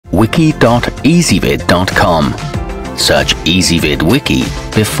wiki.ezvid.com. Search Ezvid Wiki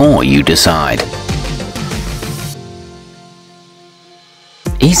before you decide.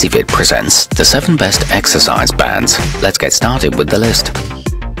 Ezvid presents the 7 best exercise bands. Let's get started with the list.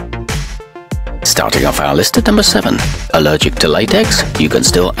 Starting off our list at number 7. Allergic to latex? You can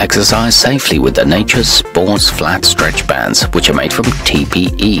still exercise safely with the Nature's Sports Flat Stretch Bands, which are made from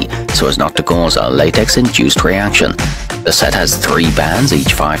TPE, so as not to cause a latex-induced reaction. The set has 3 bands,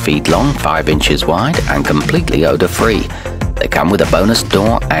 each 5 feet long, 5 inches wide, and completely odor-free. They come with a bonus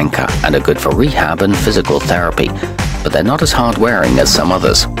door anchor and are good for rehab and physical therapy, but they're not as hard-wearing as some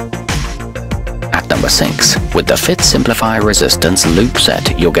others. At number 6, with the Fit Simplify Resistance Loop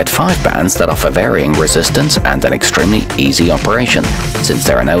Set, you'll get 5 bands that offer varying resistance and an extremely easy operation, since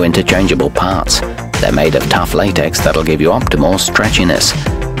there are no interchangeable parts. They're made of tough latex that'll give you optimal stretchiness.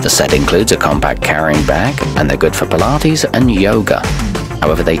 The set includes a compact carrying bag, and they're good for Pilates and yoga.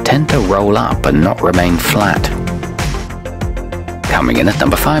 However, they tend to roll up and not remain flat. Coming in at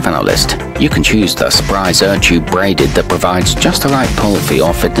number 5 on our list, you can choose the spri xertube braided that provides just the right pull for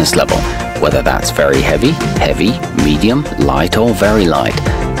your fitness level, whether that's very heavy, medium, light or very light.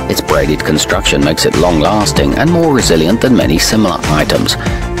 Its braided construction makes it long-lasting and more resilient than many similar items.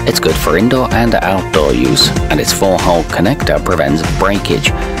 It's good for indoor and outdoor use, and its 4-hole connector prevents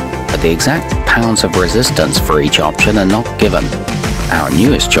breakage, but the exact pounds of resistance for each option are not given. Our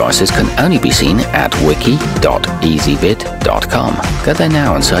newest choices can only be seen at wiki.ezvid.com. Go there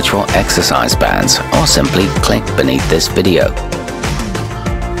now and search for exercise bands, or simply click beneath this video.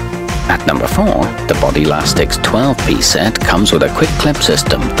 At number 4, the bodylastics 12-piece set comes with a quick clip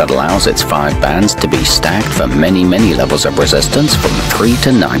system that allows its 5 bands to be stacked for many levels of resistance from 3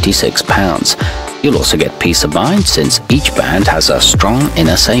 to 96 pounds. You'll also get peace of mind since each band has a strong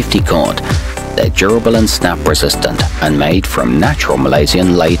inner safety cord. They're durable and snap resistant and made from natural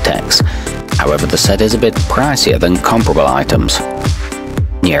Malaysian latex. However, the set is a bit pricier than comparable items.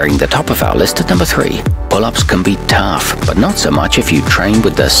 Nearing the top of our list at number 3, pull-ups can be tough, but not so much if you train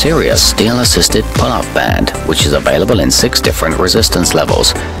with the Sirius steel-assisted pull-up band, which is available in 6 different resistance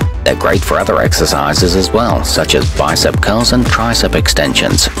levels. They're great for other exercises as well, such as bicep curls and tricep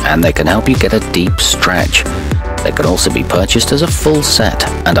extensions, and they can help you get a deep stretch. They can also be purchased as a full set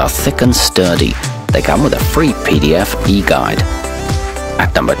and are thick and sturdy. They come with a free PDF e-guide.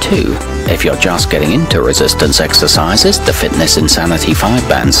 At number 2, if you're just getting into resistance exercises, the Fitness Insanity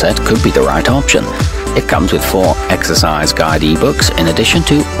 5-band set could be the right option. It comes with 4 exercise guide ebooks in addition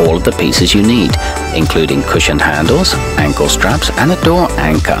to all of the pieces you need, including cushioned handles, ankle straps, and a door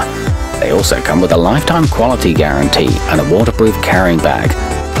anchor. They also come with a lifetime quality guarantee and a waterproof carrying bag,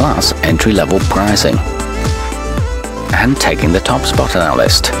 plus entry-level pricing. And taking the top spot on our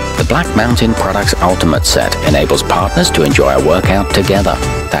list, the Black Mountain Products Ultimate Set enables partners to enjoy a workout together,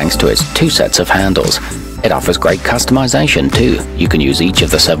 thanks to its 2 sets of handles. It offers great customization too. You can use each of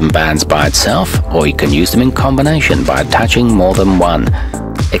the 7 bands by itself, or you can use them in combination by attaching more than one.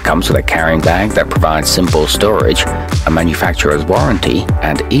 It comes with a carrying bag that provides simple storage, a manufacturer's warranty,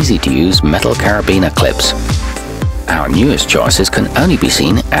 and easy-to-use metal carabiner clips. Our newest choices can only be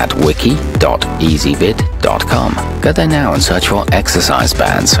seen at wiki.ezvid.com. Go there now and search for exercise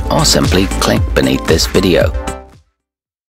bands, or simply click beneath this video.